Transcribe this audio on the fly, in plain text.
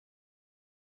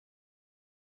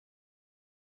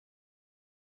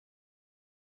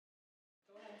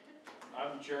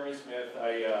I'm Jeremy Smith.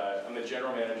 I'm the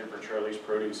general manager for Charlie's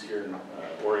Produce here in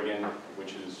Oregon,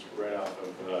 which is right off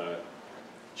of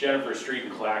Jennifer Street in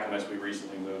Clackamas. We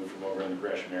recently moved from over in the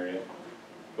Gresham area.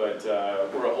 But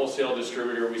we're a wholesale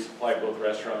distributor. We supply both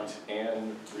restaurants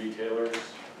and retailers.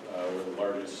 We're the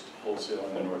largest wholesale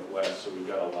in the Northwest, so we've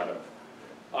got a lot of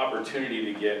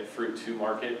opportunity to get fruit to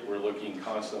market. We're looking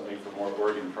constantly for more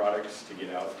Oregon products to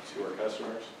get out to our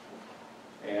customers.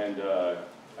 And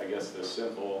I guess the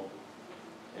simple,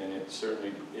 and it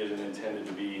certainly isn't intended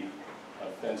to be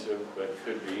offensive, but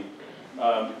could be,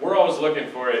 we're always looking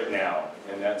for it now,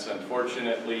 and that's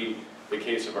unfortunately the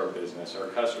case of our business. Our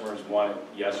customers want it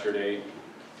yesterday,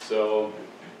 so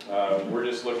we're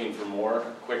just looking for more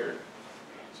quicker.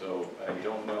 So I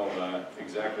don't know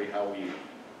exactly how we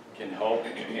can help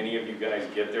any of you guys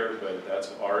get there, but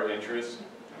that's our interest.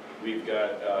 We've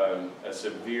got a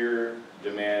severe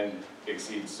demand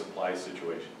exceeds supply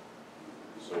situation.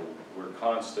 So we're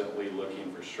constantly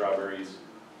looking for strawberries.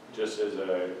 Just as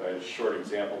a short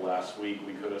example, last week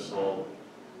we could have sold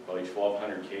probably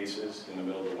 1,200 cases in the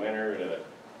middle of the winter at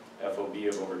a FOB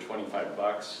of over 25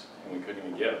 bucks, and we couldn't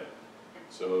even get them.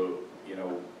 So, you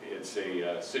know, it's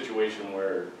a situation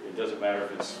where it doesn't matter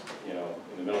if it's, you know,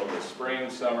 in the middle of the spring,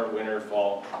 summer, winter,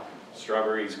 fall,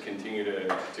 strawberries continue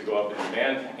to go up in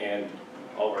demand, and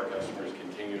all of our customers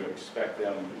continue to expect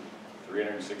them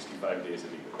 365 days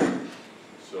a year.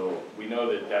 So we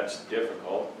know that that's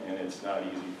difficult, and it's not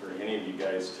easy for any of you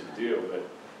guys to do,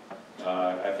 but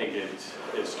I think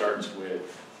it starts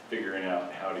with figuring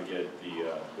out how to get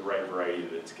the right variety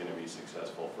that's going to be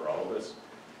successful for all of us,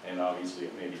 and obviously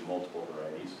it may be multiple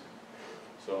varieties.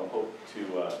 So I hope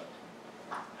to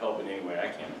help in any way I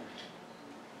can.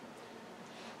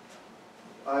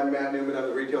 I'm Matt Newman. I'm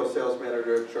the retail sales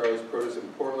manager at Charlie's Produce in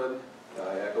Portland.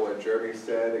 I echo what Jeremy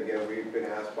said. Again, we've been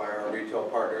asked by our retail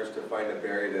partners to find a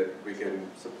berry that we can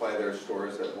supply their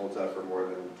stores that holds out for more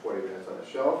than 20 minutes on the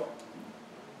shelf.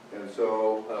 And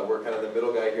so we're kind of the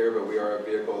middle guy here, but we are a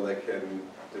vehicle that can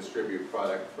distribute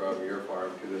product from your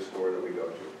farm to the store that we go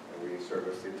to. And we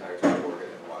service the entire state of Oregon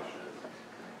and Washington.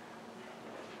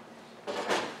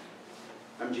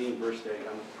 I'm Gene Versteeg.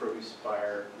 I'm a produce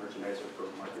buyer, merchandiser for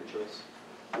Market Choice.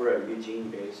 We're a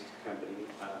Eugene-based company,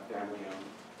 family-owned.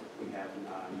 We have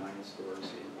 9 stores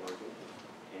in Oregon.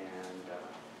 And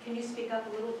can you speak up a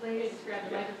little, please? Just grab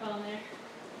the microphone there.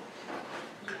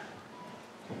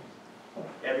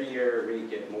 Every year we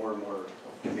get more and more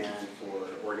demand for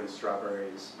Oregon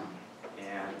strawberries,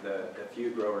 and the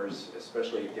few growers,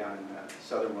 especially down in the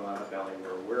southern Willamette Valley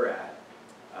where we're at,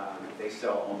 they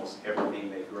sell almost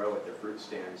everything they grow at their fruit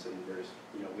stands, and there's,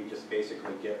 you know, we just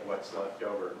basically get what's left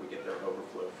over. We get their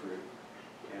overflow fruit.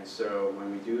 And so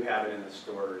when we do have it in the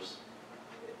stores,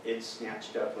 it's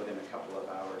snatched up within a couple of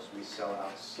hours. We sell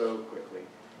out so quickly.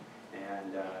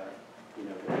 And you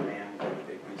know, the demand, like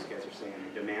these guys are saying,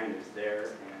 the demand is there,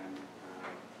 and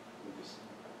we just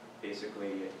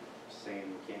basically saying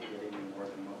we can't get any more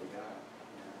than what we got.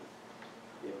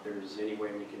 And if there's any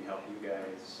way we can help you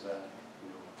guys, you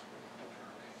know,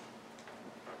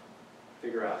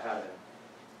 figure out how to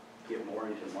get more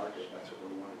into the market, that's what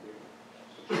we want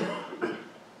to do.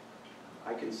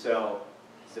 I can sell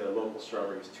the local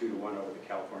strawberries 2 to 1 over the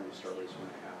California strawberries when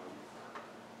I have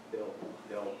them.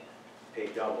 They'll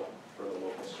pay double for the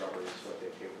local strawberries what they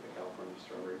pay for the California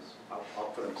strawberries.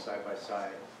 I'll put them side by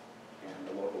side, and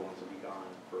the local ones will be gone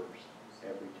first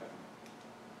every time.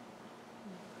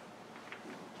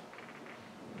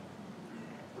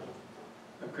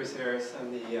 I'm Chris Harris.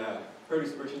 I'm the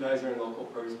produce merchandiser and local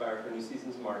produce buyer for New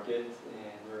Seasons Market,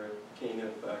 and we're a chain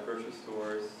of grocery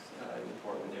stores in the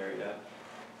Portland area.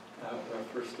 Our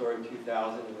first store in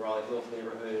 2000 in the Raleigh Hills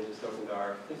neighborhood, just opened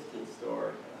our 15th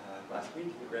store last week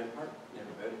in the Grand Park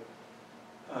neighborhood.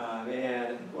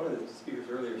 And one of the speakers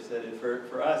earlier said it,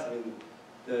 for us, I mean,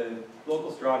 the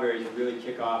local strawberries really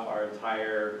kick off our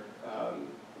entire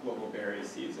local berry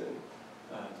season.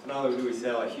 So not only do we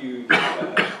sell a huge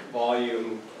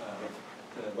volume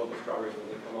of the local strawberries when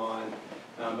they come on,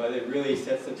 but it really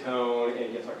sets the tone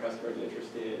and gets our customers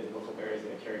interested in local berries,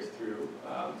 and it carries through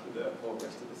to the whole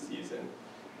rest of the season.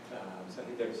 So I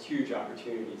think there's huge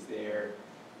opportunities there.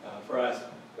 For us,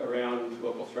 around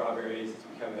local strawberries, it's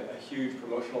become a huge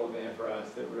promotional event for us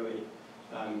that really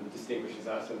distinguishes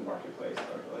us in the marketplace,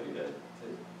 our ability to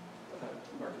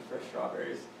market fresh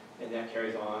strawberries, and that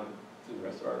carries on to the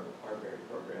rest of our berry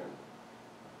program.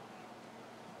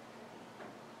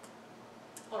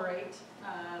 All right,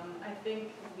 I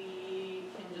think we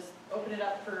can just open it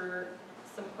up for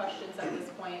some questions at this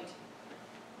point,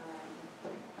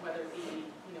 whether it be,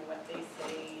 you know, what they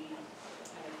say,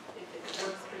 kind of if it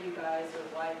works for you guys, or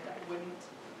why that wouldn't.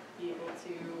 be able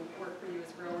to work for you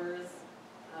as growers,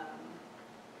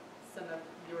 some of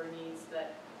your needs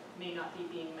that may not be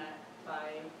being met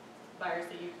by buyers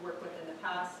that you've worked with in the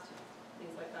past,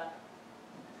 things like that.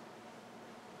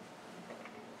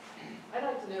 I'd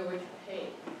like to know what you pay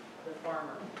the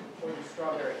farmer for the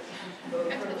strawberries, both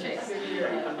Cut to from the the chase. distributor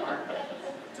and the market.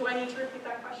 Do I need to repeat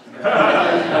that question?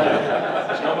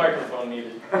 There's no microphone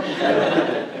needed.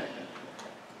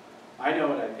 I know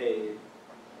what I pay.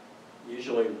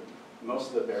 Usually, most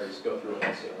of the berries go through a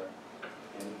wholesaler,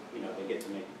 and, you know, they get to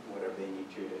make whatever they need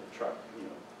to truck, you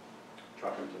know,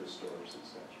 truck them to the stores and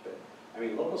such. But, I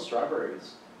mean, local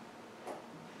strawberries,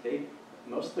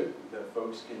 most of the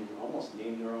folks can almost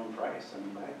name their own price. I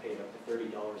mean, I paid up to $30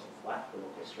 a flat for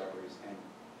local strawberries and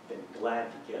been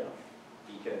glad to get them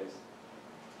because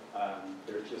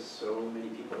there's just so many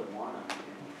people that want them. And,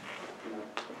 you know,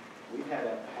 we've had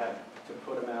to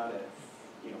put them out at,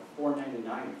 you know,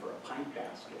 $4.99 for a pint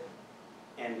basket,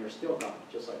 and they're still gone,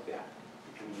 just like that.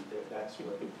 I mean,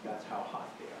 that's how hot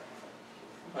they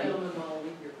are. Gentlemen, I'll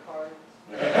leave your cards.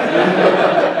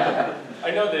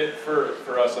 I know that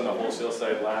for us on the wholesale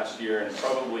side last year, and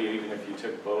probably even if you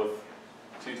took both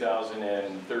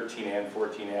 2013 and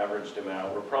 14 averaged them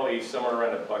out, we're probably somewhere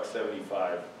around $1.75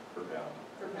 per pound.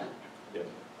 Per pound. Yep.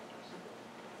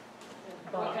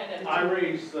 What kind of? I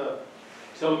raise the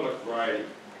Tillamook variety,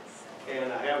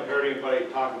 and I haven't heard anybody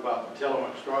talk about the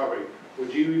Tillamook strawberry.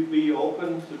 Would you be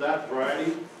open to that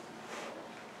variety?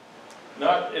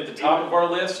 Not at the top of our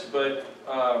list, but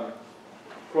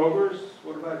Kroger's,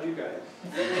 what about you guys?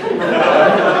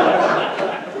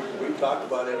 We've talked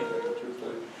about anything,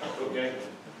 truthfully. Okay.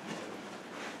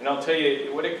 and I'll tell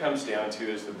you, what it comes down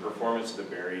to is the performance of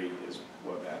the berry is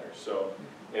what matters. So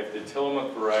if the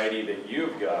Tillamook variety that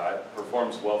you've got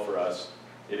performs well for us,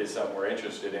 it is something we're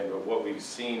interested in, but what we've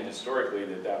seen historically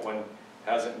that one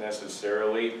hasn't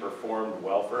necessarily performed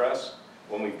well for us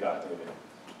when we've gotten it in.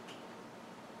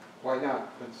 Why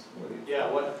not? Yeah,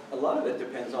 what? A lot of it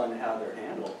depends on how they're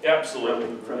handled.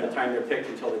 Absolutely. From the time they're picked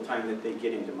until the time that they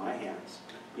get into my hands.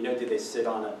 You know, did they sit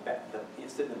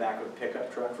sit in the back of a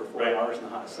pickup truck for 4 Right. hours in the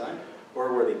hot sun?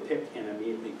 Or were they picked and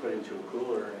immediately put into a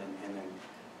cooler and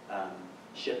then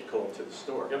shipped cold to the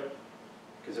store? Yep.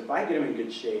 Because if I get them in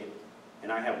good shape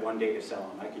and I have 1 day to sell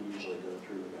them, I can usually go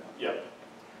through them. Yep.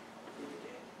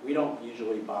 We don't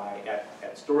usually buy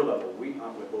at store level, with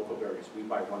local berries, we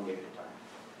buy 1 day at a time.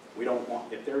 We don't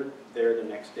want, if they're there the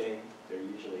next day, they're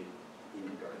usually in the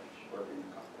garbage or in the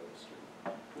compost.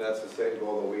 That's the same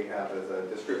goal that we have as a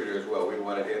distributor as well. We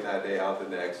want to in that day, out the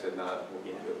next, and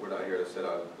we're not here to sit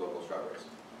on local strawberries.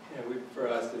 Yeah, for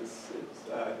us,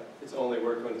 it's only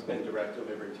worked when it's been direct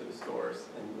delivery to the stores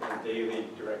and daily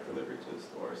direct delivery to the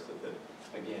stores. So that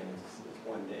again, it's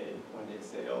 1 day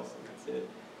sales, and that's it.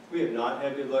 We have not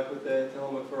had good luck with the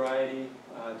Tillamook variety.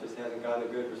 Just hasn't gotten a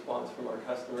good response from our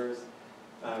customers.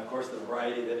 Of course, the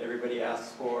variety that everybody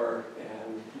asks for,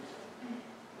 and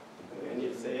I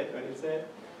need to say it. Do I need to say it?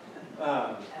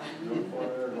 Good.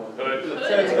 So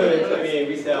it's hoods. I mean,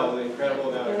 we sell an incredible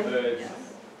amount of hoods,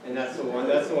 and that's the one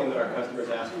that our customers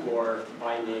ask for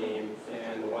by name,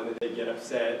 and the one that they get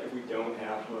upset if we don't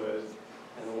have hoods,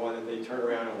 and the one that they turn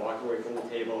around and walk away from the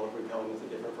table if we tell them it's a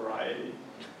different variety.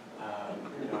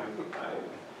 You know,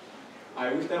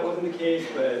 I wish that wasn't the case,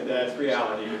 but that's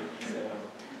reality. So,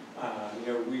 you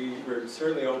know, we're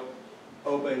certainly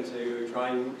open to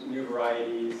trying new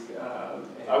varieties.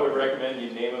 I would recommend you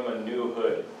name them a new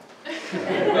hood.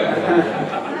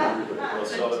 They'll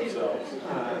sell themselves.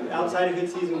 Outside of good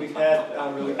season, we've had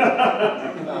really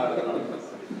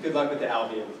good luck with the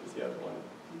Albions is the other one.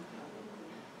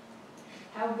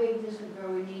 How big does a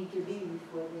grower need to be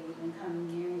before they even come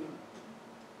near you?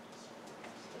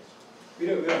 We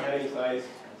don't have any size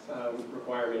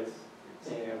requirements,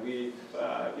 and we've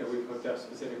hooked up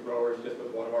specific growers just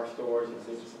with one of our stores. It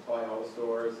seems to supply all the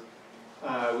stores.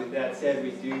 With that said,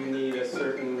 we do need a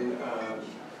certain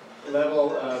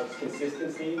level of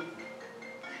consistency.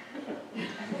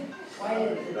 Why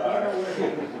is it never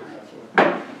working?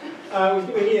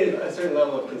 We need a certain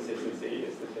level of consistency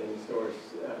is the thing. Stores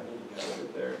need to know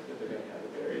that they're going to have the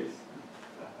berries,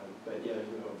 but yeah, there's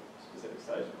no specific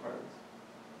size requirements.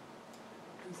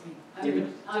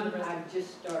 I've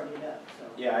just started up, so.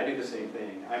 Yeah, I do the same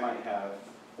thing. I might have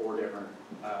 4 different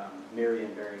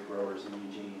Marion berry growers in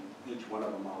Eugene. Each one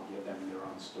of them, I'll give them their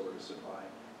own store to supply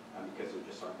because there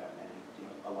just aren't that many. You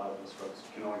know, a lot of those folks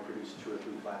can only produce 2 or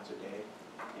 3 flats a day,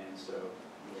 and so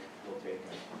we'll take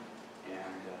them.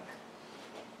 And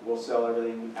we'll sell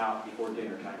everything out before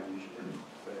dinner time usually.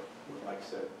 But like I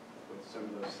said, with some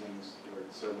of those things, we're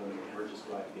so limited, we're just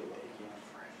glad to get what we can.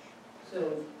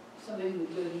 So somebody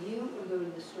would go to you or go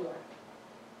to the store?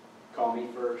 Call me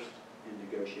first and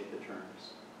negotiate the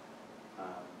terms.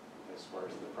 As far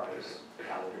as the price,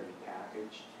 how they're going to be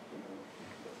packaged,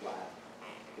 the flat,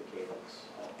 the cables,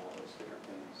 all those different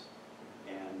things.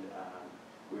 And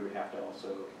we would have to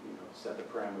also, set the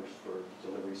parameters for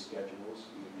delivery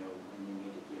schedules. When you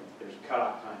need it, there's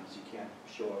cutoff times. You can't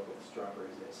show up with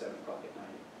strawberries at 7 o'clock at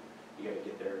night. You got to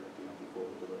get there, before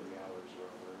the delivery hours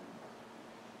or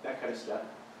that kind of stuff.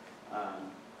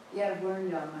 Yeah, I've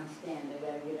learned on my stand, I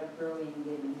gotta get up early and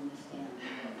get them in the stand.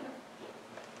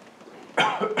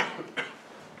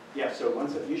 Yeah, so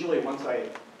usually once I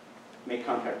make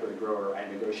contact with a grower, I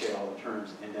negotiate all the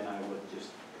terms, and then I would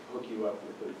just hook you up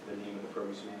with the name of the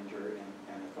produce manager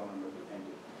and the phone number and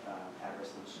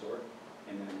address of the store,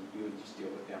 and then you would just deal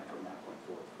with them from that point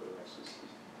forward for the rest of the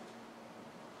season.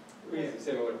 We use a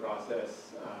similar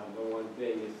process. The one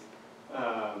thing is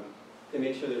to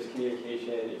make sure there's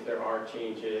communication. If there are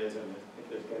changes and if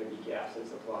there's going to be gaps in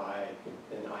supply,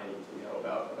 then I need to know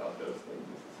about those things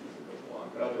as the season goes along.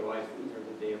 But otherwise, in terms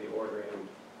of daily ordering,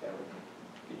 that would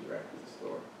be direct to the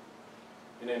store.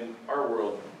 And in our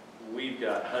world, we've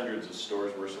got hundreds of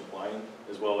stores we're supplying,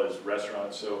 as well as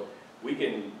restaurants. So we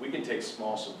can take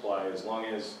small supply as long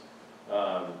as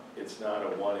it's not a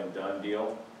one and done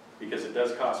deal, because it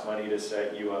does cost money to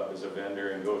set you up as a vendor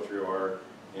and go through our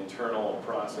internal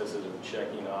processes of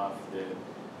checking off that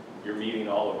you're meeting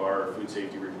all of our food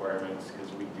safety requirements, because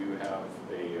we do have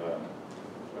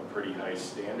a pretty high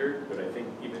standard. But I think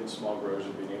even small growers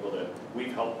have been able to,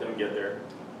 we've helped them get there.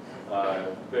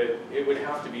 But it would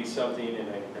have to be something, and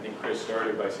I think Chris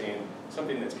started by saying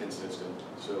something that's consistent.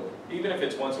 So even if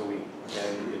it's once a week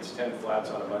and it's 10 flats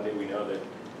on a Monday, we know that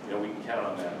we can count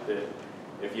on that. That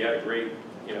if you had a great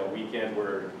weekend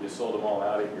where you sold them all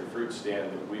out at your fruit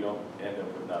stand, that we don't end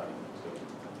up with nothing. So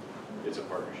it's a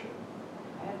partnership.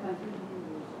 I have my food.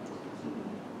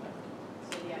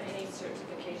 So yeah, any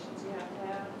certifications you have to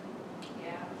have?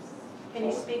 Yes. Can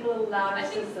you speak a little louder? I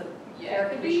think- since the Yeah, air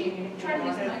could we conditioning try to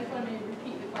use the unit- microphone and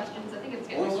repeat the questions? I think it's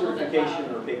getting a Only little bit certification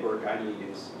loud. or paperwork I need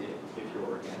is if you're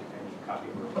organic, I need a copy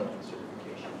of organic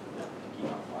certification to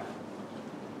keep on file.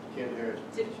 Can't hear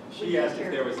it. She asked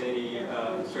if there was any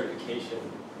certification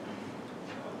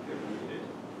that we needed.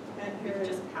 And we could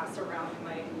just pass around the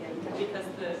mic, because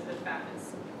the fan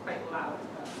is quite loud.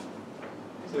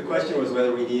 So the question was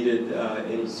whether we needed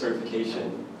any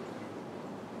certification.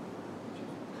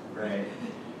 Right.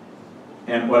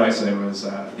 And what I said was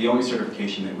the only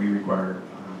certification that we require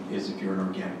is if you're an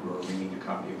organic grower, we need a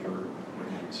copy of your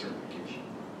organic certification.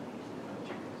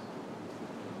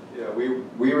 Yeah,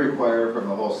 we require from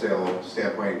the wholesale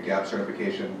standpoint GAP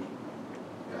certification,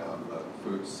 a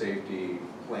food safety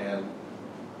plan,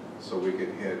 so we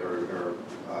can hit or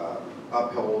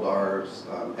uphold our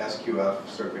SQF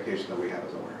certification that we have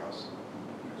as a warehouse.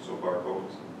 So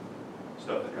barcodes,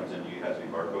 stuff that comes in, you have to be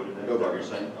barcoded then? No Is that what barcode. you're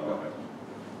saying? Oh, No. okay.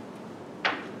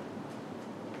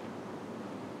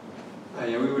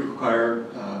 Yeah, we would require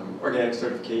organic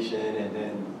certification and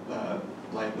then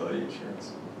liability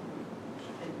insurance.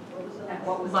 And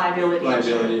what was Liability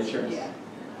Liability insurance. Yeah.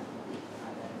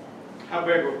 How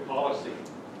big of a policy?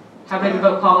 How big of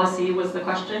a policy was the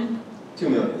question? $2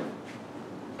 million.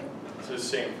 It's the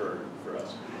same for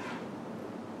us.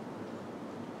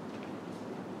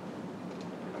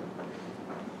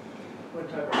 What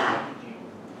type of packaging?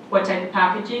 What type of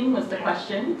packaging was the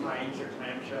question? Pints or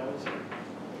clamshells?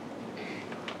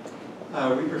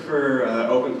 We prefer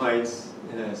open pints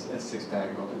in a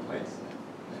 6-pack of open pints,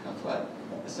 a half flat.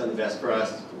 That's done the best for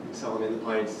us. We sell them in the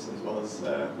pints as well as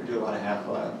we do a lot of half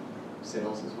flat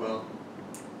sales as well.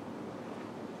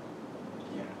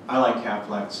 Yeah, I like half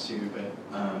flats too, but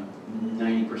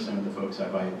 90% of the folks I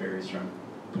buy berries from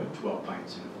put 12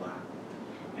 pints in a flat.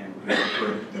 And we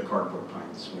prefer the cardboard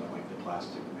pints. We don't like the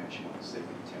plastic mesh ones. They can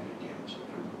tend to damage the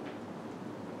fruit.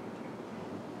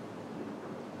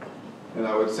 And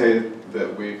I would say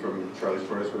that we, from Charlie's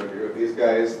Produce, would agree with these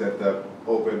guys that the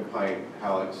open pint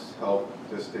pallets help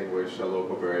distinguish a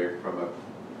local berry from a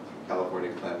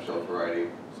California clamshell variety.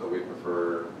 So we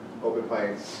prefer open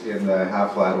pints in the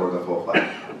half flat or the full flat.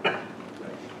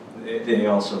 They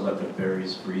also let the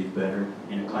berries breathe better.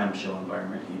 In a clamshell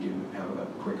environment, you do have a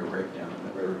quicker breakdown of the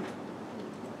berry.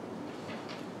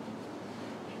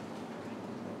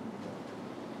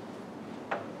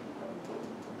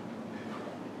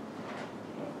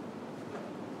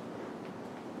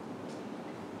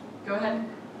 Go ahead.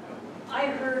 I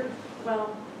heard,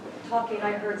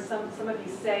 I heard some of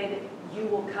you say that you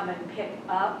will come and pick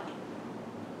up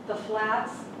the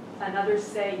flats, and others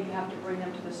say you have to bring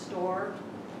them to the store.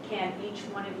 Can each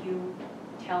one of you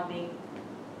tell me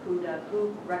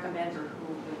who recommends or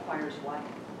who requires what?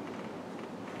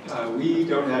 We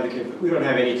don't have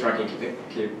any trucking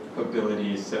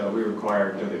capabilities, so we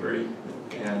require delivery.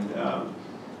 And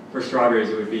for strawberries,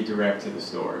 it would be direct to the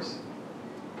stores.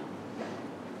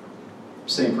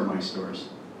 Same for my stores.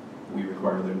 We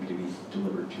require them to be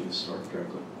delivered to the store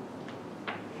directly.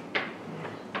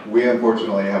 We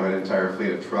unfortunately have an entire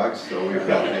fleet of trucks, so we've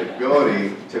got the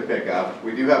ability to pick up.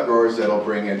 We do have growers that'll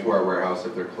bring into our warehouse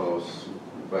if they're close,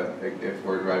 but if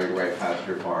we're driving right past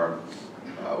your farm,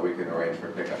 we can arrange for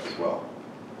pickup as well.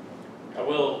 I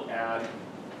will add,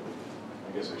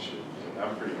 I guess I should,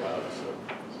 I'm pretty loud,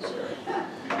 so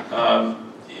sorry.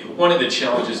 One of the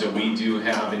challenges that we do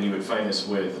have, and you would find this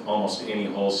with almost any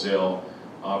wholesale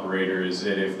operator, is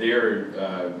that if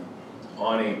they're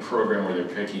on a program where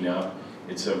they're picking up,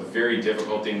 it's a very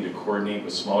difficult thing to coordinate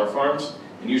with smaller farms,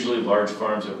 and usually large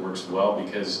farms it works well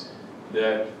because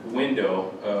that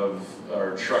window of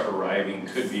our truck arriving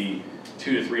could be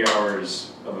 2 to 3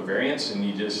 hours of a variance, and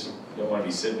you just don't want to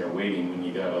be sitting there waiting when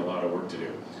you got a lot of work to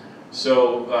do.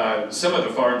 So some of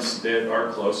the farms that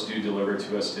are close do deliver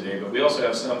to us today, but we also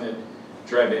have some that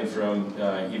drive in from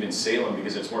even Salem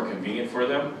because it's more convenient for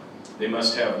them. They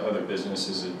must have other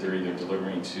businesses that they're either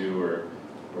delivering to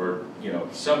or you know,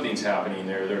 something's happening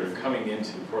there. They're coming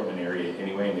into the Portland area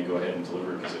anyway, and they go ahead and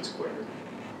deliver because it's quicker.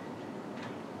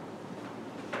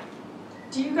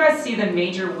 Do you guys see the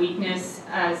major weakness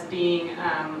as being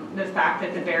the fact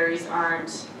that the berries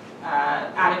aren't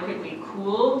adequately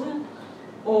cooled,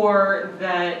 or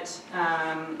that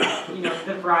you know,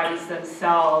 the varieties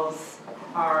themselves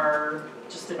are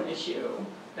just an issue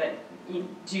that you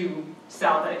do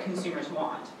sell that consumers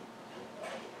want?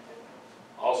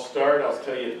 I'll start, I'll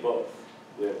tell you both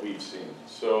that we've seen.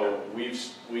 So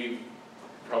we've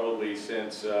probably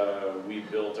since we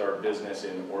built our business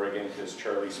in Oregon, because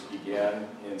Charlie's began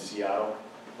in Seattle.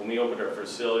 When we opened our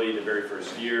facility the very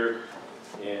first year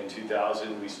in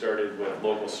 2000, we started with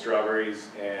local strawberries,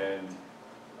 and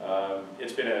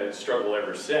it's been a struggle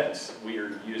ever since. We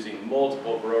are using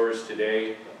multiple growers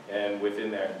today, and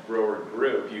within that grower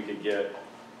group, you could get,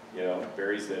 you know,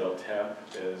 berries that'll temp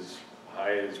as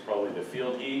high as probably the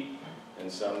field heat, and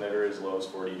some that are as low as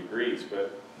 40 degrees.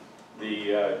 But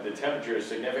the temperature is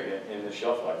significant in the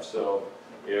shelf life. So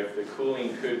if the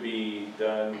cooling could be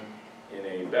done in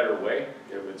a better way,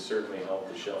 it would certainly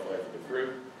help the shelf life of the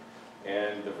fruit.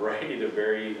 And the variety of the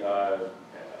berry,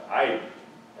 I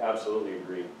absolutely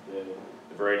agree.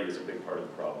 The variety is a big part of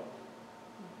the problem.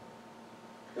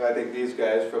 I think these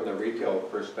guys, from the retail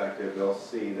perspective, they'll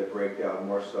see the breakdown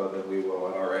more so than we will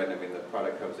on our end. I mean, the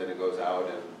product comes in and goes out,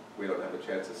 and we don't have a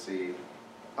chance to see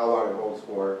how long it holds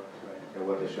for and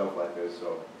what the shelf life is.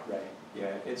 So, right,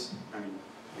 yeah, it's, I mean,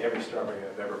 every strawberry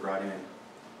I've ever brought in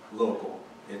local,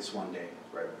 it's 1 day.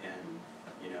 Right. And,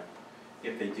 you know,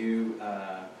 if they do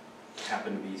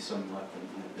happen to be some left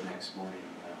the next morning,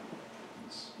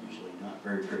 it's usually not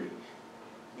very pretty.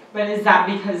 But is that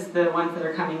because the ones that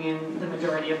are coming in, the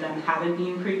majority of them haven't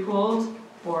been pre-cooled,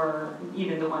 or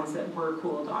even the ones that were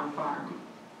cooled on farm?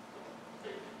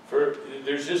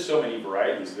 There's just so many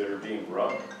varieties that are being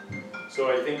grown.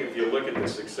 So I think if you look at the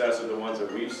success of the ones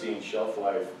that we've seen shelf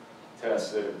life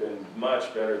tests that have been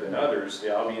much better than others,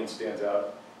 the Albion stands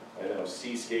out. I know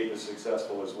Seascape is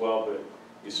successful as well, but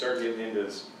you start getting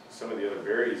into some of the other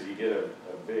berries, you get a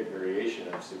big variation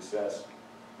of success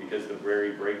because the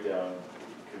berry breakdown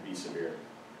could be severe.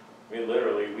 I mean,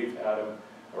 literally, we've had them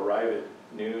arrive at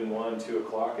noon, 1, 2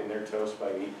 o'clock, and they're toast by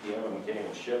 8 p.m. and we can't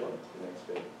even ship them the next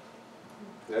day.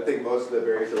 and I think most of the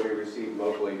berries that we receive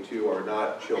locally too are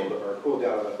not chilled or cooled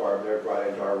down on the farm. They're brought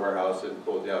into our warehouse and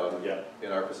cooled down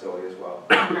in our facility as well.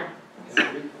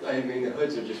 I mean, the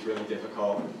hoods are just really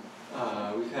difficult.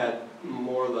 We've had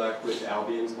more luck with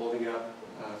Albions holding up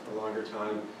for a longer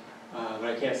time, but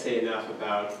I can't say enough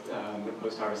about the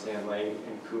post-harvest handling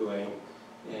and cooling.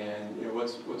 And you know,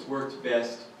 what's worked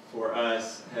best for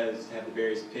us has to have the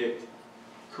berries picked,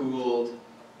 cooled,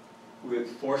 with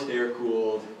forced air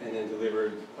cooled, and then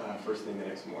delivered first thing the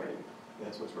next morning.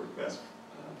 That's what's worked best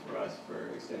for us for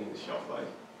extending the shelf life.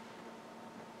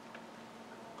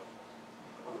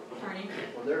 Arnie?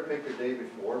 When they're picked the day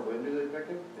before, when do they pick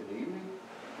it? In the evening?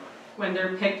 When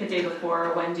they're picked the day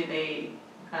before, when do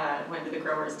the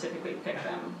growers typically pick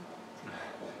them?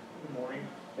 In the morning.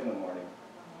 In the morning.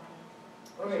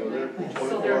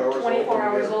 So they're 24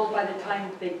 hours old by the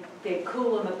time they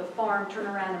cool them at the farm, turn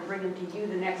around and bring them to you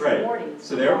the next morning.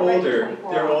 So they're older.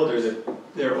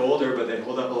 They're older, but they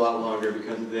hold up a lot longer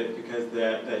because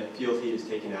that field heat is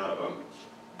taken out of them.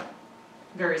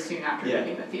 very soon after Yeah.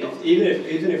 leaving the field.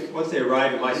 Even if, once they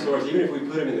arrive at my stores, even if we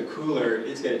put them in the cooler,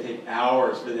 it's gonna take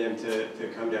hours for them to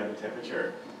come down to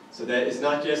temperature. So that it's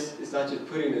not just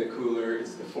putting them in the cooler,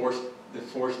 it's the forced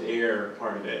air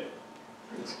part of it.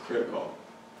 It's critical.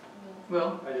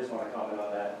 Will? I just want to comment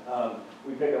on that.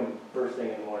 We pick them first thing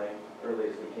in the morning, early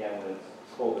as we can when it's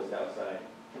coldest outside.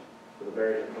 So the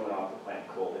berries are coming off the plant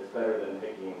cold. It's better than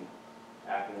picking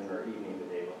afternoon or evening the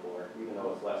day before, even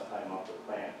though it's less time off the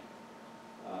plant.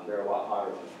 They're a lot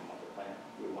hotter when they come off the plant.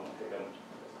 We want to pick them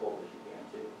as cold as you can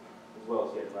too, as well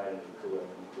as get right into the cooler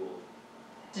and cool.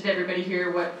 Did everybody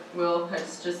hear what Will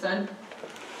has just said?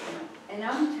 And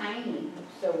I'm tiny,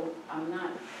 so I'm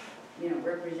not,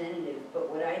 representative, but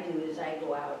what I do is I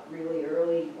go out really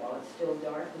early while it's still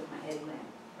dark with my headlamp.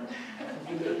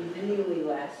 And they really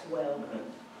last well.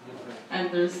 And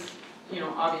there's,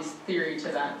 obvious theory to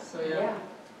that, so yeah.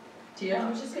 Tia? I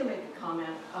was just gonna make a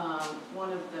comment.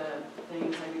 One of the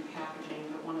things I do packaging,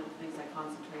 but one of the things I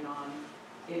concentrate on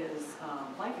is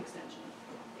life extension.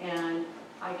 And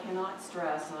I cannot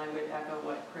stress, and I would echo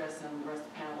what Chris and the rest of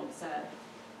the panel have said,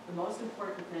 the most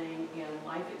important thing in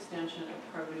life extension of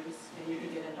produce, and you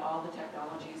can get into all the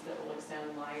technologies that will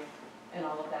extend life and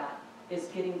all of that, is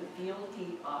getting the field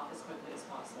heat off as quickly as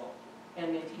possible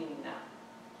and maintaining that.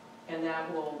 And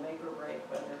that will make or break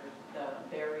whether the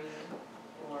berry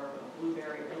or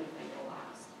blueberry or anything will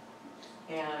last.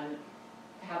 And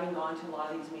having gone to a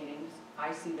lot of these meetings,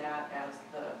 I see that as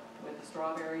with the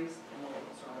strawberries and the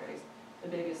local strawberries, the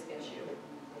biggest issue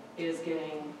is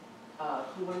getting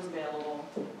coolers available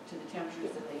to the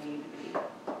temperatures that they need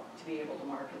to be able to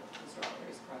market the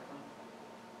strawberries correctly.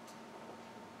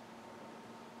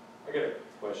 I got a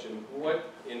question.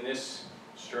 What, in this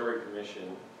strawberry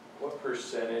commission, what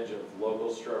percentage of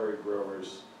local strawberry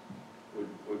growers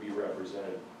would be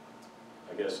represented?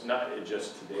 I guess not in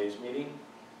just today's meeting,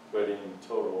 but in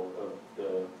total of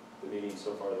the meetings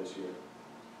so far this year.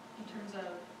 In terms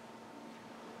of?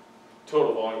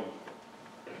 Total volume.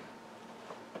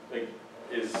 Like,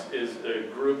 is a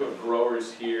group of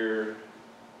growers here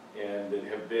and that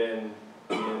have been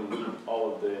in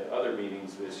all of the other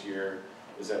meetings this year,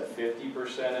 is that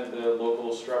 50% of the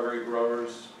local strawberry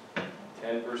growers,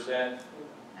 10%,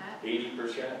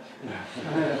 80%?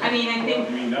 I mean, I think.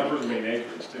 You mean numbers, you mean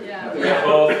acres too? Yeah. Yeah,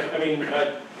 both. I mean,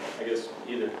 I guess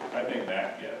either. I think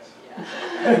that, yes.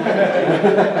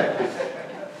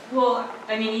 Well,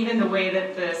 I mean, even the way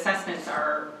that the assessments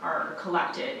are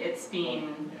collected, it's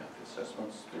being. Yeah, the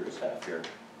assessments, there is half here.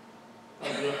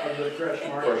 Of the fresh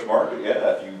market. Fresh market,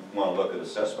 yeah, if you want to look at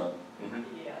assessment,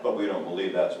 Yeah. but we don't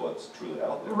believe that's what's truly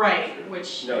out there. Right,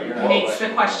 which No, you're not. makes the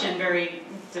question very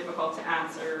difficult to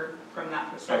answer from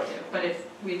that perspective. But if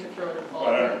we had to throw it at all.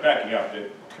 But backing up, the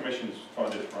commission's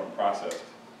funded from processed,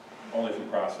 only from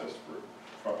processed fruit,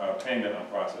 from payment on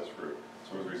processed fruit.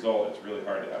 So as a result, it's really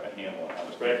hard to have a handle on how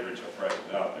much acreage of fresh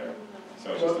is out there.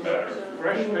 So it's just a matter of.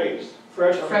 Fresh pays.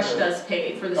 Fresh does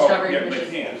pay for the Oh, strawberry yeah, they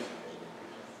commission. can.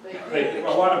 A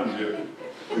lot of them do.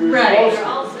 Right,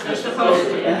 they're supposed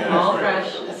to, all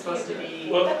fresh is supposed to be.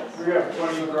 Well, We have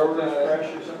 20 growers fresh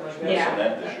or something like that. Yeah.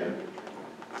 That this year.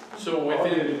 so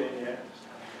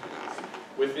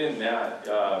within that,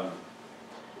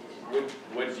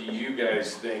 what do you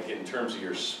guys think in terms of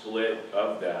your split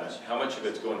of that? How much of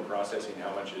it's going to processing,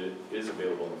 how much of it is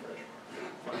available in the fresh?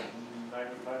 95%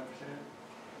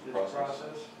 is Process.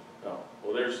 process. No.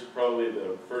 Well, there's probably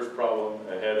the first problem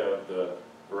ahead of the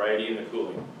variety and the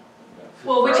cooling.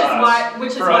 Well, which For is us- why we're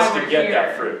For us to get that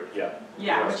here. fruit, yeah.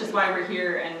 Yeah, which is why we're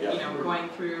here and, Yeah. going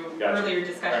through Gotcha. earlier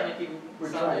discussion if you We're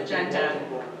saw trying the to get agenda.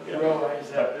 people Yeah. realize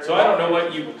that there's. So I don't know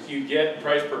what you get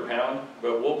price per pound,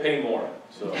 but we'll pay more,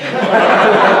 so. You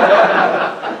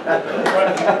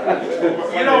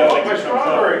don't want my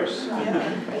strawberries.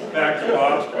 Back to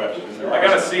Bob's question. I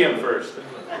gotta see them first.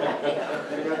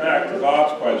 Back to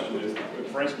Bob's question is,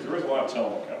 for instance, there is a lot of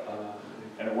Tillamook out there,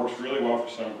 and it works really well for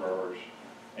some growers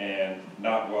and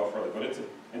not well for others, but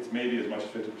it's maybe as much as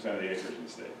 50% of the acres in the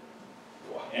state.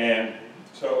 And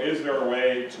so is there a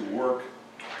way to work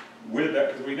with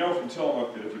that? Because we know from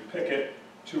Tillamook that if you pick it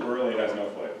too early, it has no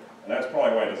flavor. And that's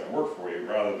probably why it doesn't work for you,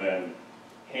 rather than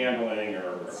handling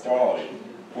or quality.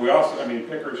 We also,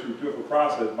 pickers who do it for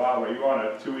process, Bob, are you on a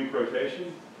 2-week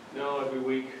rotation? No, every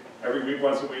week. Every week,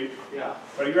 once a week? Yeah.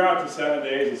 But you're out to 7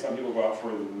 days, and some people go out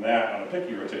further than that on a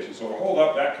picking rotation. So to hold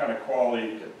up that kind of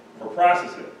quality for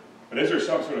processing, but is there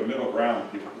some sort of middle ground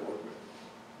that people can work with?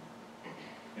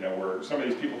 Where some of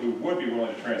these people who would be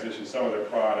willing to transition some of their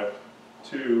product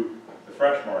to the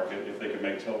fresh market, if they could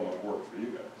make Tillamook work for you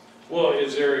guys? Well,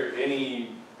 is there any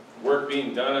work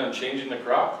being done on changing the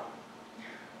crop?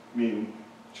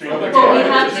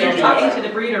 Well, you're talking to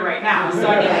the breeder right now, so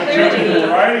I mean, Changing the clearly,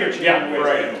 variety or changing Yeah, the way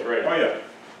right, it's handled? right. Oh, yeah,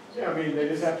 Yeah, I mean, they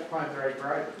just have to plant the right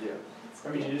variety. Yeah. I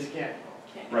mean, you just can't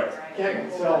right.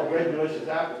 sell great delicious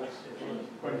apples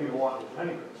when people want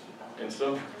honeycrisp. And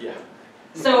so, yeah.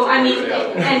 so I mean,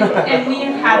 and we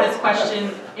have had this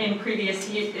question in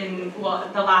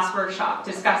the last workshop,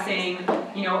 discussing,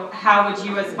 you know, how would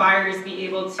you as buyers be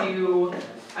able to,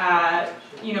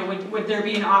 you know, would there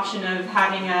be an option of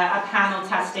having a panel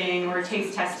testing or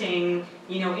taste testing,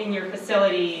 you know, in your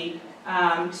facility,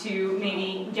 to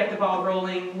maybe get the ball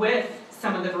rolling with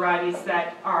some of the varieties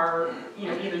that are, you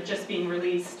know, either just being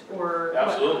released or.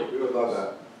 Absolutely. We would love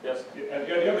that. Yes. And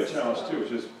the other challenge too,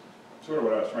 which is sort of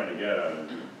what I was trying to get at,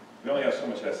 is we only have so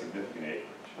much that significant acreage.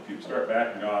 If you start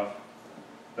backing off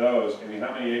those, I mean,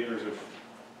 how many acres of,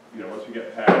 you know, once we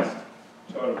get past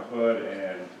Totem Hood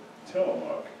and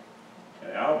Tillamook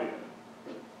and Albion,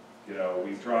 you know,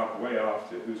 we drop way off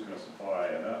to who's going to supply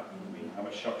enough. I mean, how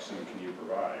much shuckson can you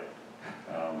provide?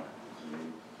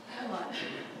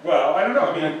 Well, I don't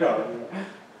know, I mean,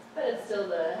 But it's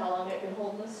still how long it can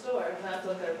hold in the store, and that's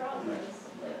what their problem is.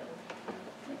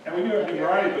 and we do have a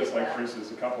variety of this, like for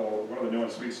instance, one of the new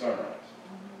ones, Sweet Sunrise.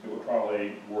 It would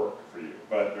probably work for you,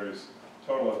 but there's a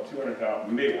total of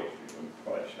 200,000, may work for you,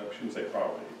 probably, I shouldn't say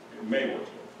probably, it may work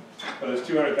for you. But there's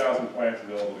 200,000 plants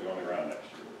available to go on the ground next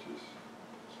year, which is,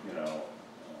 you know,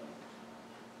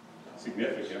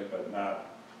 significant, but not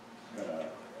gonna,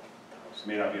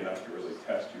 may not be enough to really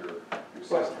test your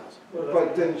systems.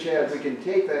 But then, Chad, we can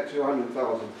take that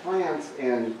 200,000 plants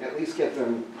and at least get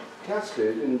them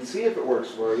tested and see if it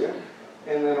works for you,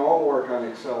 and then all work on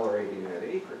accelerating that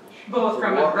acreage. Both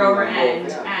from a grower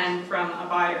end and from a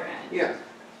buyer end. Yeah.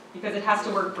 Because it has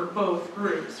to work for both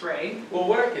groups, right? Well,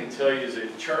 what I can tell you is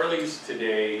that Charlie's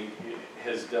today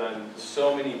has done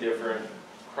so many different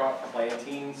crop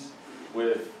plantings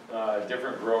with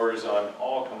different growers on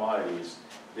all commodities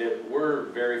that we're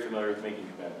very familiar with making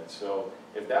commitments. So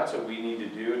if that's what we need to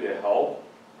do to help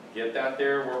get that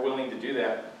there, we're willing to do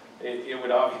that. It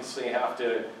would obviously have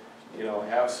to, you know,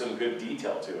 have some good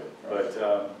detail to it.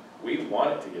 But we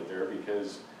want it to get there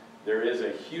because there is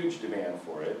a huge demand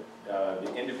for it.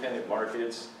 The independent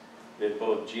markets that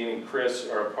both Gene and Chris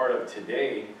are a part of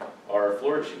today are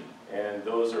flourishing, and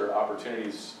those are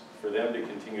opportunities for them to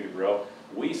continue to grow.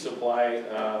 We supply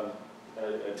a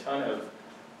ton of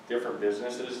different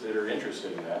businesses that are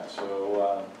interested in that,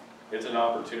 so it's an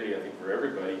opportunity, I think, for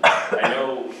everybody. I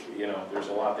know, you know, there's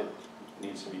a lot that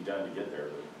needs to be done to get there,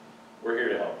 but we're here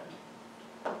to help.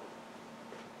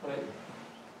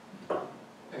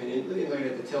 I mean, looking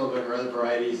at the Tillamook or other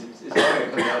varieties, it's all going to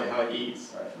come down to how it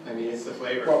eats. I mean, it's the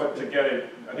flavor. Well, but to get it,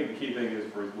 I think the key thing is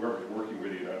for whoever's working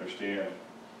with you to understand.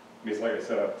 I mean, it's like I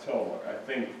said up Tillamook. I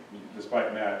think,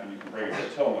 despite Matt, you can bring it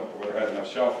to Tillamook, but whether it has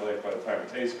enough shelf life by the time it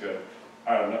tastes good,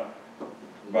 I don't know.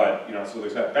 But, you know, so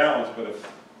there's that balance, but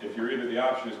if you're either the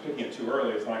option is picking it too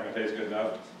early, it's not going to taste good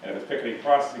enough, and if it's picking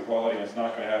processing quality and it's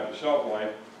not going to have the shelf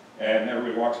life, and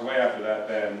everybody walks away after that,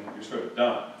 then you're sort of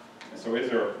done. And so is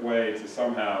there a way to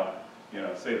somehow, you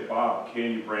know, say to Bob,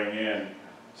 can you bring in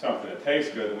something that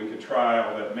tastes good that we could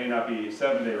trial that may not be a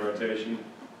 7-day rotation,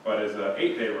 but is an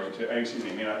 8-day rotation, excuse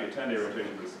me, may not be a 10-day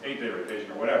rotation, but it's an 8-day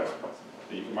rotation or whatever,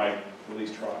 that you might at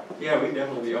least try. Yeah, we'd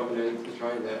definitely be open to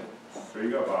trying that. There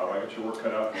you go, Bob, I got your work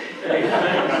cut out.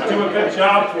 Do a good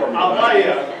job for me. I'll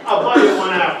buy you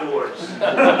one afterwards.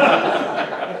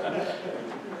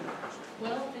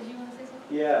 Will, did you want to say something?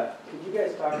 Yeah, could you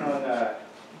guys talk on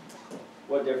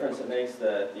what difference it makes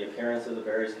the appearance of the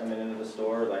berries coming into the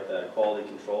store, like the quality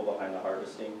control behind the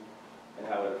harvesting, and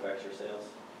how it affects your sales?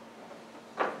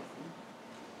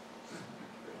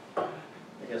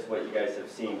 I guess what you guys have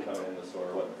seen coming in the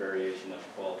store, what variation of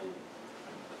quality?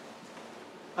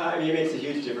 I mean, it makes a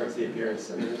huge difference, the appearance.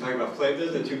 I mean, we're talking about flavor.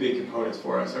 Those are the two big components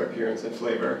for us, our appearance and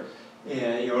flavor.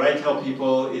 And, you know, what I tell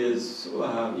people is, you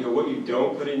know, what you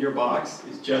don't put in your box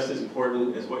is just as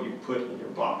important as what you put in your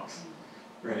box,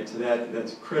 right? So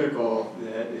that's critical,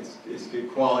 that it's good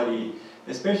quality,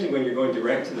 especially when you're going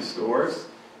direct to the stores,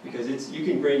 because you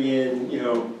can bring in, you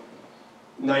know,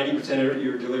 90% of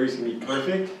your deliveries can be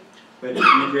perfect, but if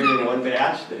you bring in one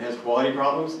batch that has quality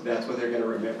problems, that's what they're going to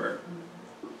remember.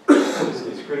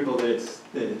 It's critical that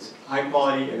it's high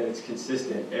quality and that it's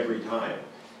consistent every time.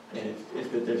 And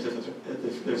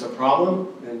if there's a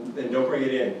problem, then don't bring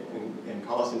it in and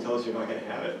call us and tell us you're not going to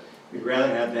have it. We'd rather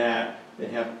have that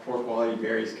than have poor quality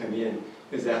berries come in,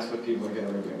 because that's what people are going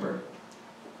to remember.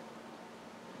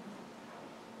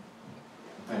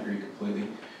 I agree completely.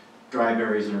 Dry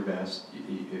berries are best.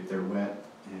 If they're wet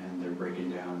and they're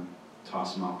breaking down,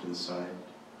 toss them off to the side.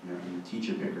 you know, and teach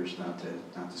your pickers not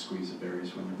to squeeze the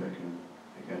berries when they're picking them.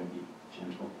 They gotta be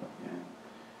gentle, yeah.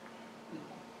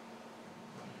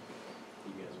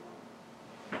 You guys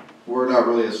want? We're not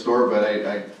really a store, but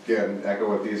I again, echo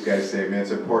what these guys say. I mean,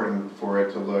 it's important for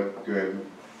it to look good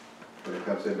when it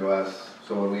comes into us.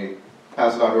 So when we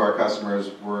pass it on to our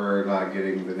customers, we're not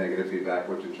getting the negative feedback,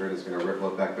 which in turn is going to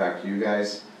ripple effect back to you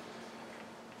guys.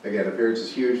 Again, appearance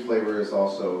is huge. Flavor is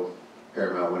also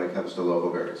paramount when it comes to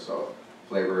local berries. So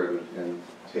flavor and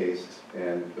taste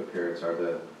and appearance are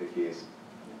the keys.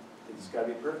 It's gotta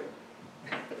be perfect.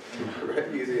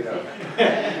 Right, easy enough.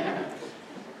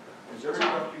 Is every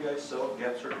product you guys sell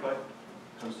GAP certified?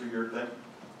 Comes through your thing?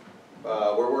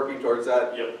 We're working towards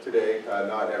that Yep. today.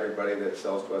 Not everybody that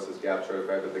sells to us is GAP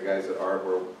certified, but the guys that are,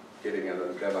 we're getting them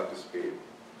up to speed.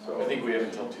 So I think we have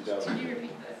until Can you repeat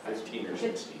 2015 or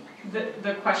 16.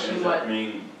 The question Does was, that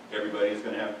mean everybody's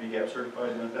gonna have to be GAP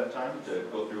certified at that time to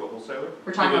go through a wholesaler?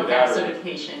 we're talking Either about that GAP or-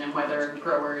 certification and whether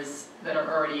growers that are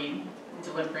already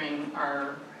delivering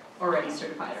are already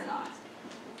certified or not.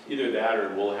 Either that or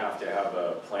we'll have to have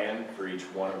a plan for each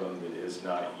one of them that is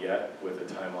not yet with a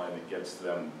timeline that gets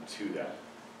them to that.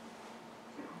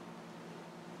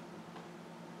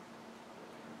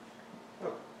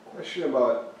 Question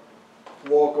about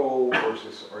local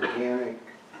versus organic.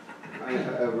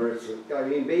 I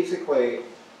mean, basically,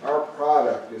 our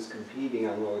product is competing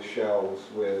on those shelves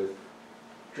with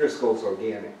Driscoll's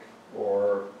Organic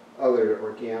or other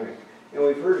organic. And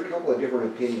we've heard a couple of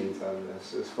different opinions on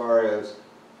this as far as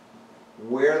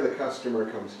where the customer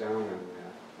comes down on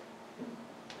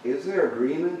that. Is there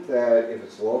agreement that if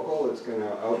it's local, it's going to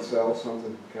outsell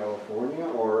something from California,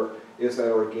 or is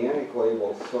that organic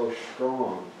label so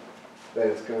strong that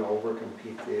it's going to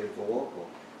overcompete the local?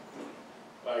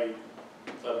 I'd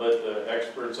let the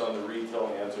experts on the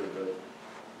retail answer, but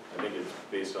I think it's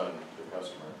based on the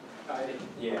customer.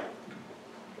 Yeah.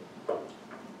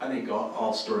 I think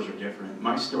all stores are different.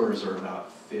 My stores are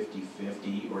about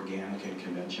 50-50 organic and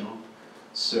conventional.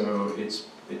 So it's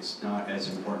not as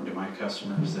important to my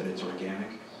customers that it's organic.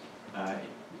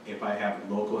 If I have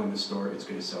local in the store, it's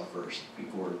going to sell first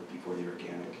before the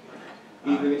organic.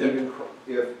 Even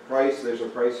if price, there's a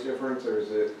price difference, or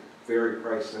is it very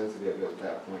price sensitive at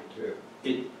that point too?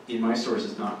 In my stores,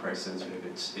 it's not price sensitive.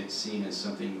 It's seen as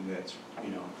something that's, you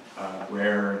know,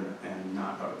 rare and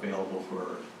not available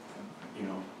for, you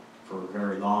know, for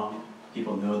very long.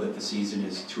 People know that the season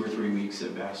is 2 or 3 weeks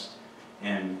at best,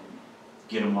 and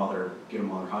get them while they're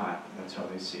hot. That's how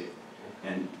they see it.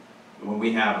 And when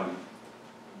we have them,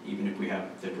 even if we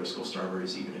have the Driscoll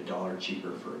strawberries even $1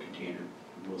 cheaper for a container,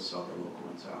 we'll sell the local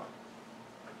ones out.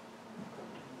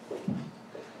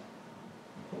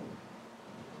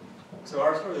 So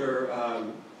our stores are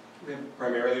we have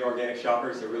primarily organic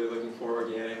shoppers. They're really looking for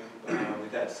organic.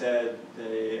 With that said,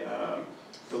 the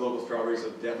local strawberries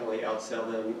will definitely outsell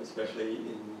them, especially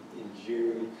in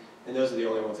June. And those are the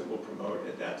only ones that we'll promote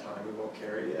at that time. We won't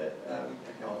carry a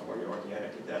California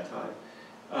organic at that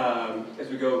time. As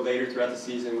we go later throughout the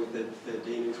season with the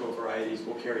day-neutral varieties,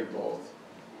 we'll carry both.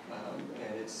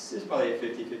 And it's probably a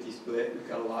 50-50 split. We've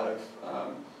got a lot of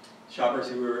shoppers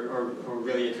who are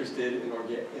really interested in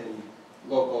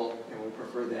local, and we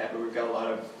prefer that. But we've got a lot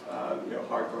of you know,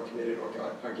 hardcore committed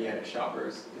organic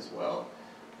shoppers as well.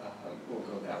 We'll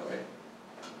go that way.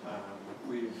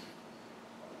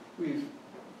 We've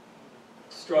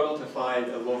struggled to find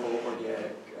a local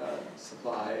organic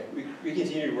supply. We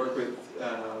continue to work with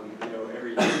you know,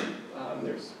 every year.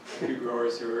 There's new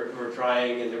growers who are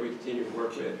trying and that we continue to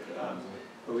work with,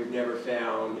 but we've never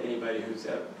found anybody who's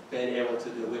been able to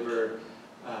deliver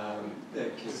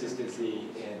the consistency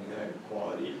and the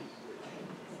quality of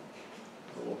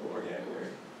the local organic berry.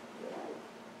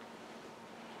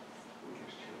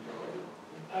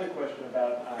 I had a question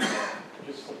about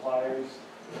just suppliers,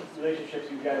 relationships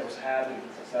you guys have had and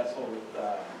been successful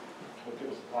with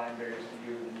people supplying berries to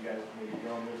you, and you guys maybe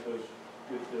grown with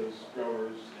those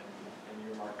growers and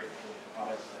your market for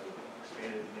products that have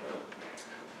expanded, maybe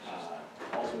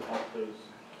also help those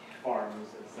farms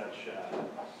and such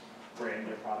brand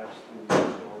their products through your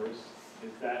stores.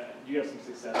 Do you have some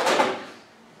success with those?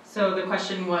 So the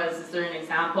question was, is there an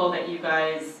example that you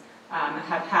guys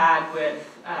have had with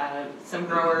some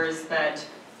growers that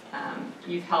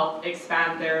you've helped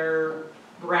expand their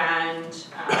brand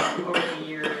over the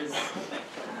years,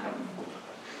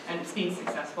 and it's been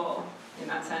successful in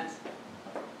that sense?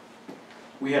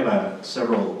 We have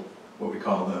several what we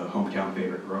call the hometown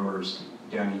favorite growers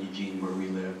down in Eugene where we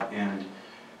live, and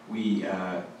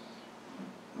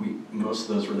most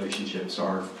of those relationships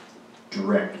are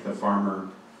direct. The farmer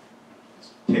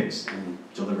picks and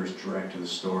delivers direct to the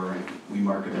store, and we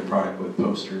market their product with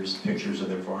posters, pictures of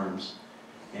their farms,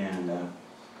 and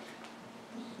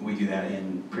we do that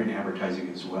in print advertising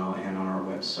as well and on our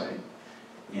website.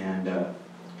 And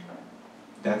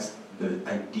that's the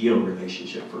ideal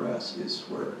relationship for us, is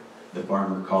where the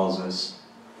farmer calls us,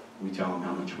 we tell them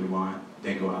how much we want,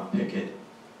 they go out and pick it,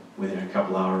 within a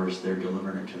couple hours they're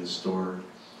delivering it to the store,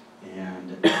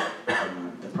 and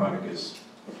the product is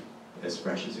as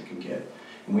fresh as it can get.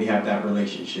 And we have that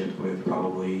relationship with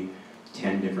probably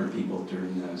 10 different people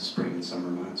during the spring and summer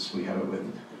months. We have it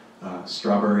with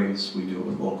strawberries, we do it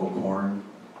with local corn,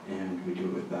 and we do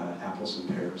it with apples and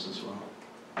pears as well.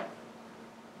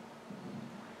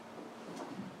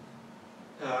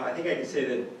 I think I can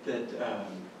say that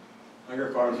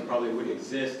Hunger Farms probably wouldn't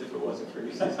exist if it wasn't for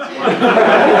New Seasons Market. I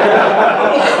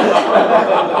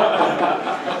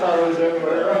thought it was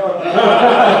everywhere around.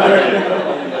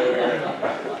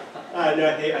 No,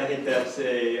 I think that's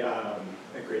a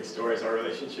great story. Our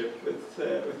relationship with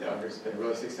Hunger has been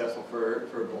really successful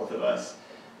for both of us.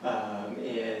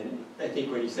 And I think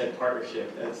when you said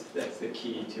partnership, that's the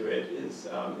key to it, is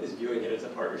viewing it as a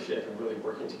partnership and really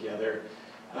working together.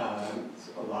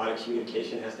 A lot of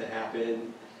communication has to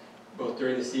happen, both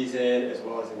during the season as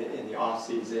well as in the off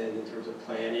season, in terms of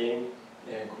planning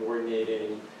and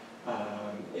coordinating,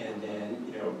 and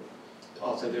then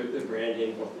also the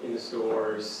branding both in the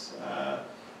stores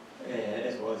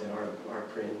as well as in our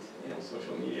print and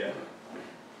social media.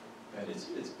 But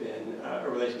it's been a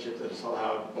relationship that has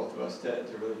allowed both of us to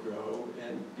really grow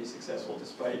and be successful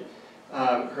despite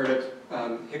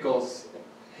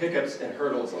hiccups and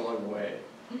hurdles along the way.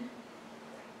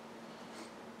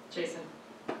 Jason.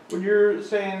 When you're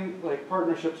saying like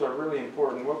partnerships are really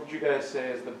important, what would you guys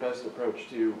say is the best approach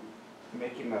to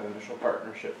making that initial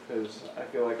partnership? Because I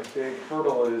feel like a big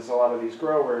hurdle is a lot of these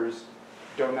growers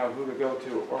don't know who to go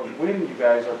to or when you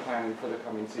guys are planning for the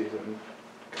coming season,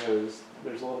 because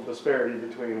there's a little disparity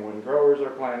between when growers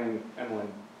are planning and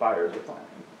when buyers are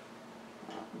planning.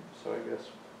 So I guess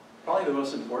Probably the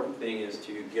most important thing is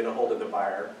to get a hold of the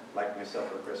buyer, like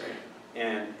myself or Chris,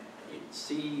 and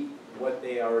see what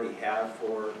they already have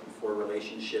for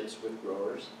relationships with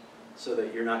growers, so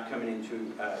that you're not coming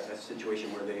into a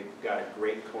situation where they've got a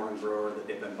great corn grower that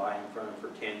they've been buying from for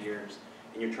 10 years,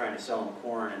 and you're trying to sell them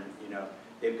corn, and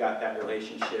they've got that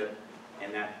relationship,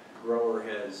 and that grower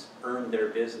has earned their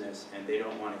business, and they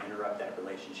don't want to interrupt that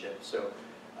relationship. So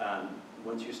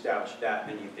once you establish that,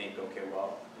 then you think, okay,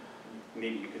 well,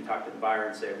 maybe you can talk to the buyer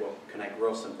and say, well, can I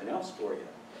grow something else for you?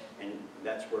 And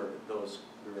that's where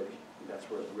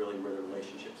really where the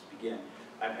relationships begin.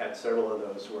 I've had several of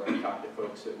those where I talked to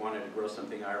folks that wanted to grow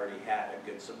something I already had a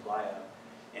good supply of,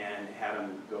 and had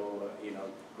them go,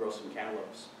 grow some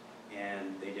cantaloupes,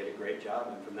 and they did a great job.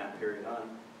 And from that period on,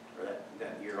 or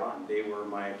that year on, they were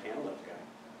my cantaloupe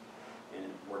guy, and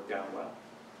it worked out well.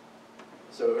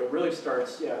 So it really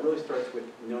starts, with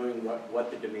knowing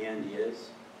what the demand is,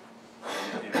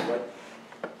 and what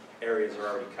areas are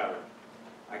already covered.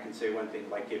 I can say one thing,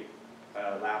 like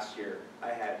last year, I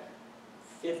had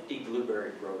 50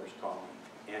 blueberry growers call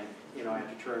me, and I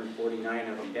had to turn 49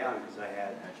 of them down because I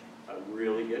had a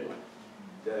really good one.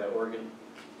 The Oregon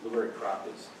blueberry crop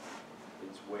it's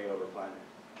way overplanted,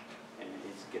 and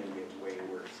it's going to get way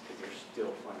worse because they're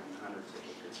still planting hundreds of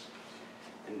acres.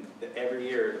 And every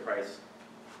year the price,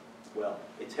 well,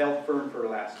 it's held firm for the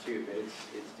last two, but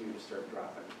it's due to start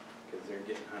dropping because they're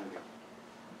getting hungry.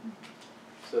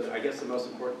 So I guess the most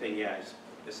important thing, is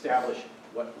establish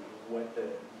what the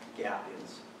gap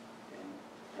is,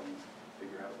 and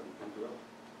figure out what you can grow.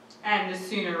 And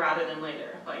sooner rather than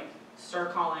later, like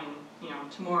start calling,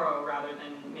 tomorrow rather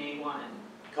than May 1.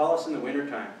 Call us in the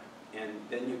wintertime, and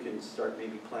then you can start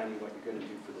maybe planning what you're going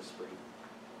to do for the spring.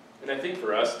 And I think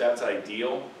for us, that's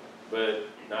ideal, but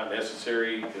not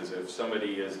necessary, because if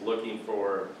somebody is looking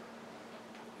for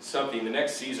something, the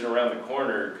next season around the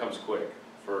corner comes quick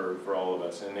for all of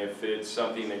us. And if it's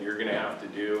something that you're going to have to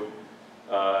do,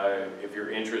 if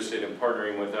you're interested in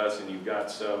partnering with us and you've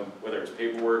got some, whether it's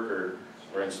paperwork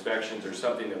or inspections or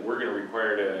something that we're going to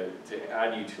require to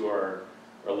add you to our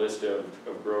list of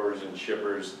growers and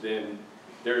shippers, then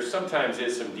there sometimes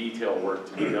is some detail work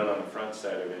to be done on the front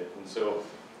side of it. And so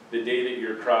the day that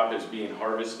your crop is being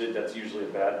harvested, that's usually a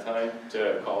bad time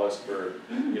to call us for,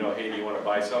 hey, do you want to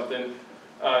buy something?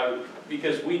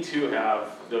 Because we too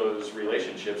have those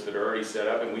relationships that are already set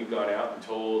up, and we've gone out and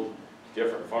told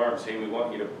different farms, hey, we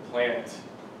want you to plant,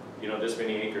 this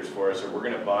many acres for us, or we're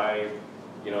going to buy,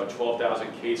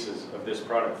 12,000 cases of this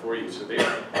product for you. So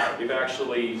they've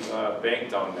actually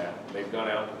banked on that. They've gone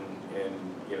out and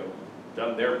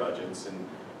done their budgets, and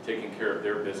taking care of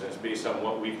their business based on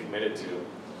what we've committed to.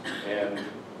 And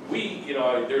we, you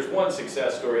know, there's one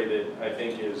success story that I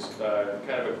think is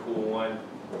kind of a cool one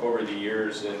over the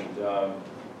years, and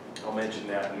I'll mention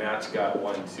that. And Matt's got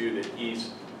one too that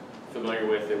he's familiar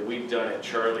with that we've done at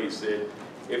Charlie's, that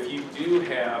if you do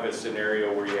have a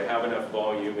scenario where you have enough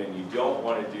volume and you don't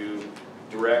want to do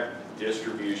direct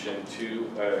distribution to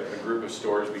a group of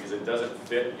stores because it doesn't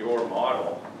fit your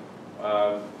model,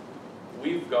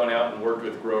 we've gone out and worked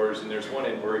with growers, and there's one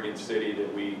in Oregon City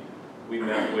that we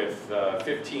met with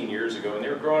 15 years ago, and they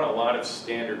were growing a lot of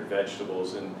standard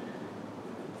vegetables, and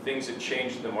things had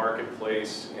changed in the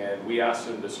marketplace, and we asked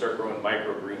them to start growing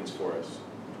microgreens for us.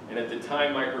 And at the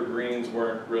time, microgreens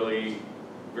weren't really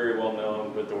very well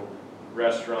known, but the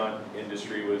restaurant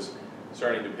industry was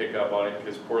starting to pick up on it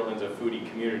because Portland's a foodie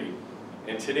community.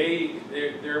 And today,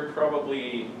 they're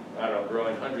probably, I don't know,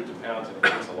 growing hundreds of pounds, and it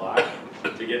takes a lot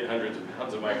to get hundreds of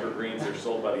pounds of microgreens. They're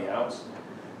sold by the ounce.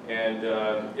 And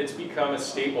it's become a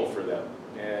staple for them.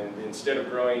 And instead of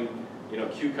growing, you know,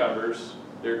 cucumbers,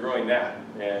 they're growing that.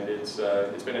 And it's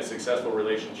been a successful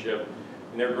relationship.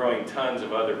 And they're growing tons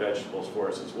of other vegetables for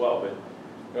us as well. But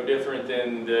no different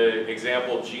than the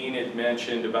example Gene had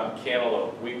mentioned about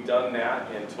cantaloupe. We've done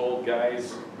that and told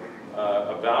guys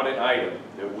about an item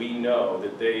that we know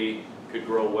that they could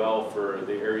grow well for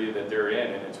the area that they're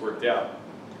in, and it's worked out.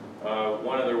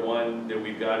 One other one that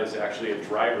we've got is actually a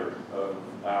driver of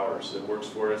ours that works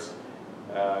for us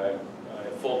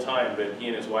full time, but he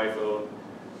and his wife own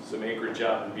some acreage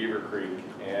out in Beaver Creek,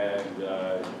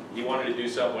 and he wanted to do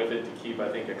something with it to keep,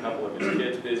 I think, a couple of his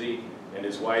kids busy and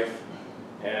his wife,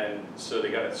 and so they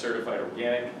got it certified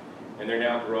organic, and they're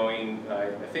now growing, I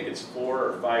think it's 4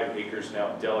 or 5 acres now,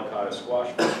 of delicata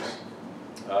squash for us.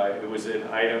 It was an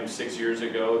item 6 years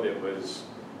ago that was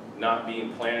not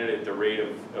being planted at the rate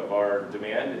of our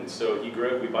demand, and so he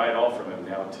grew it. We buy it all from him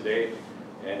now today,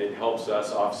 and it helps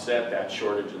us offset that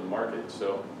shortage in the market.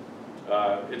 So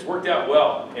it's worked out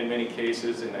well in many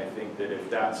cases, and I think that if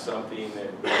that's something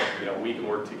that, you know, we can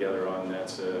work together on,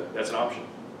 that's an option.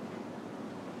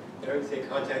 I would say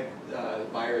contact the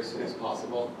buyer as soon as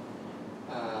possible.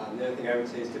 The other thing I would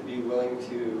say is to be willing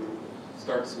to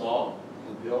start small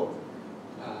and build.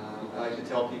 I like to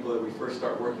tell people that we first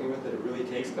start working with that it really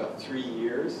takes about 3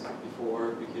 years before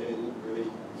we can really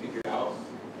figure out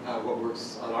what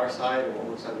works on our side and what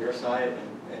works on your side,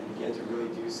 and begin to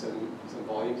really do some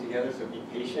volume together. So be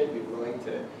patient, be willing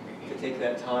to take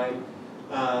that time.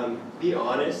 Be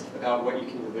honest about what you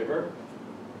can deliver.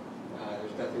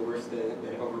 There's nothing worse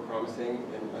than over-promising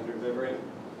and under-delivering.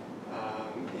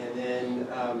 And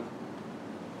then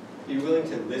be willing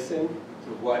to listen to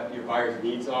what your buyer's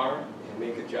needs are and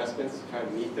make adjustments to try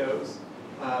to meet those.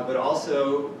 But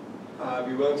also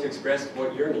be willing to express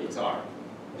what your needs are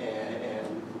and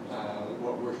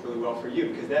what works really well for you,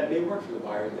 because that may work for the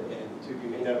buyer and two of you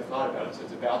may not have thought about it. So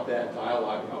it's about that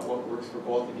dialogue about what works for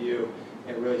both of you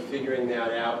and really figuring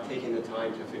that out, taking the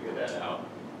time to figure that out,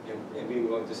 and being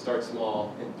willing to start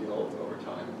small and build over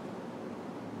time.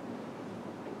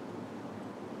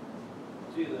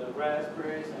 Do the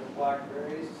raspberries and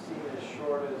blackberries seem as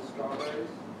short as strawberries?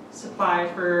 Supply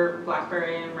for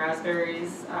blackberry and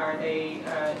raspberries, are they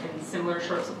in similar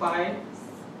short supply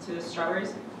to the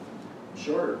strawberries?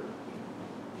 Shorter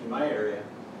in my area.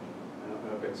 I don't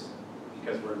know if it's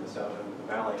because we're in the south end of the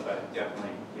valley, but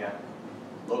definitely, yeah.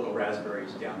 Local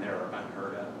raspberries down there are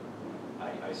unheard of.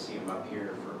 I see them up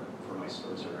here for my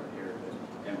stores are up here.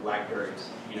 And blackberries,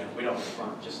 you know, we don't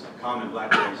want just common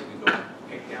blackberries you can go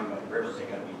pick down by the river. They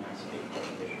got to be nice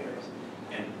big berries.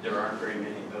 And there aren't very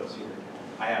many of those either.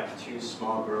 I have 2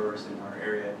 small growers in our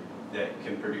area that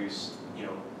can produce, you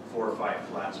know, 4 or 5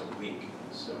 flats a week.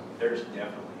 So there's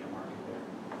definitely a market there.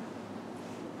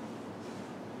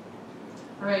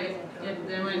 All right,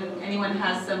 if anyone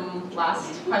has some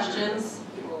last questions.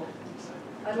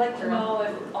 I'd like to know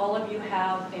if all of you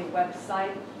have a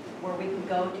website where we can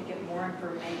go to get more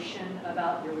information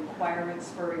about your requirements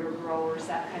for your growers,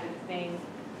 that kind of thing?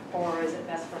 Or is it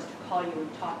best for us to call you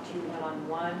and talk to you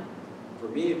one-on-one? For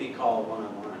me, it'd be called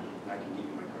one-on-one. I can give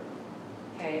you my card.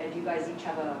 Okay, and do you guys each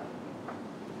have a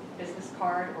business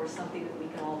card or something that we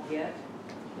can all get?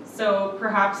 So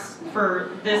perhaps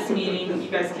for this meeting, you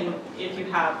guys can, if you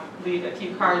have, leave a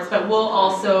few cards, but we'll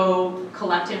also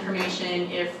collect information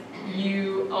if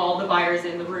you, all the buyers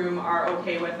in the room are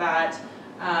okay with that.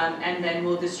 And then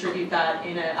we'll distribute that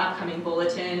in an upcoming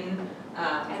bulletin.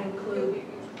 And include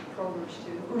Kroger's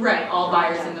too? Right, all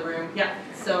buyers in the room, yeah.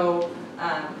 So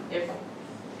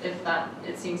if that,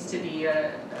 it seems to be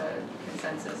a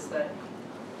consensus that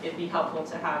it'd be helpful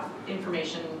to have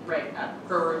information right at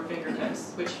grower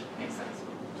fingertips, which makes sense.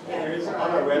 There is,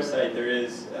 on our website,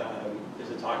 there's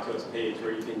a talk to us page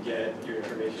where you can get your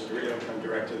information, it'll come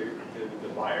direct to the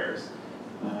buyers.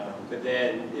 But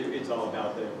then it's all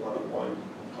about the one-on-one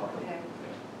talk. Okay.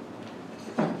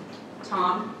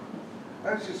 Tom?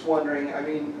 I was just wondering, I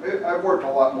mean, I've worked a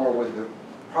lot more with the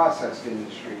processed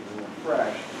industry than the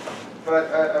fresh,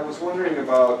 but I was wondering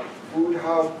about Food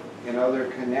Hub and other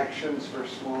connections for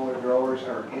smaller growers.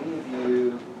 Are any of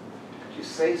you, could you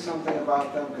say something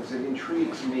about them? Because it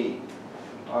intrigues me.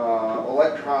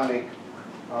 Electronic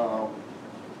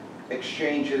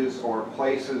exchanges or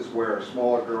places where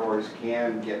smaller growers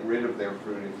can get rid of their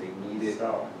fruit if they need it.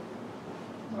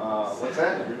 What's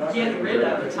that? Get rid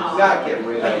of, Tom. Not get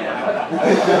rid of.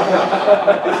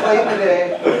 It's late in the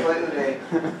day. It's late in the day.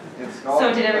 It's not.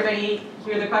 So did everybody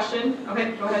hear the question?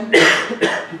 Okay, go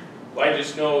ahead. Well, I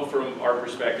just know from our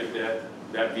perspective that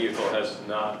that vehicle has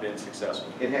not been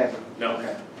successful. It hasn't. No.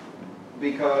 Okay.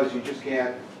 Because you just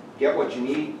can't get what you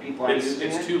need. People aren't using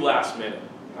it. It's too last minute.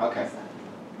 Okay.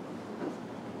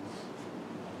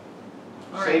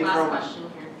 All right, Same last from- question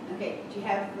here. Okay, do you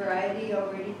have variety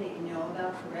already that you know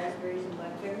about for raspberries and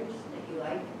blackberries that you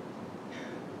like?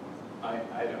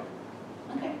 I don't.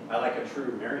 Okay. I like a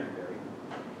true Marionberry.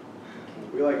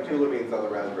 We like Tulamines on the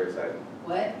raspberry side.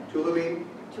 What? Tulamine?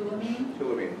 Tulamine?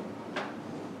 Tulamine.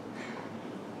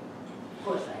 Of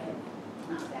course I have,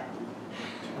 not that one.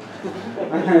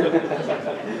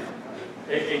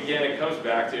 Again, it comes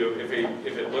back to if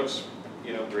it looks,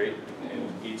 great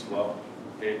and eats well,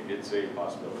 it's a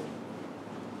possibility.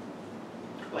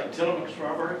 Like Tillamook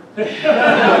strawberry? All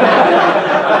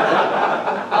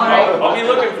right. I'll be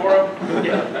looking for them.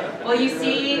 Well, you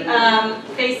see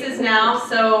faces now,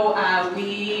 so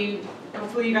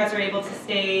hopefully you guys are able to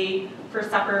stay for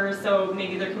supper, so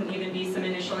maybe there can even be some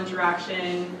initial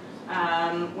interaction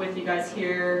with you guys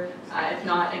here. If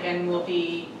not, again, we'll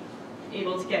be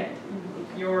able to get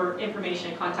your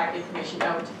information, contact information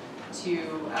out to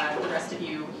the rest of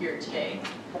you here today.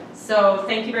 So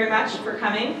thank you very much for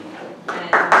coming.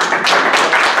 And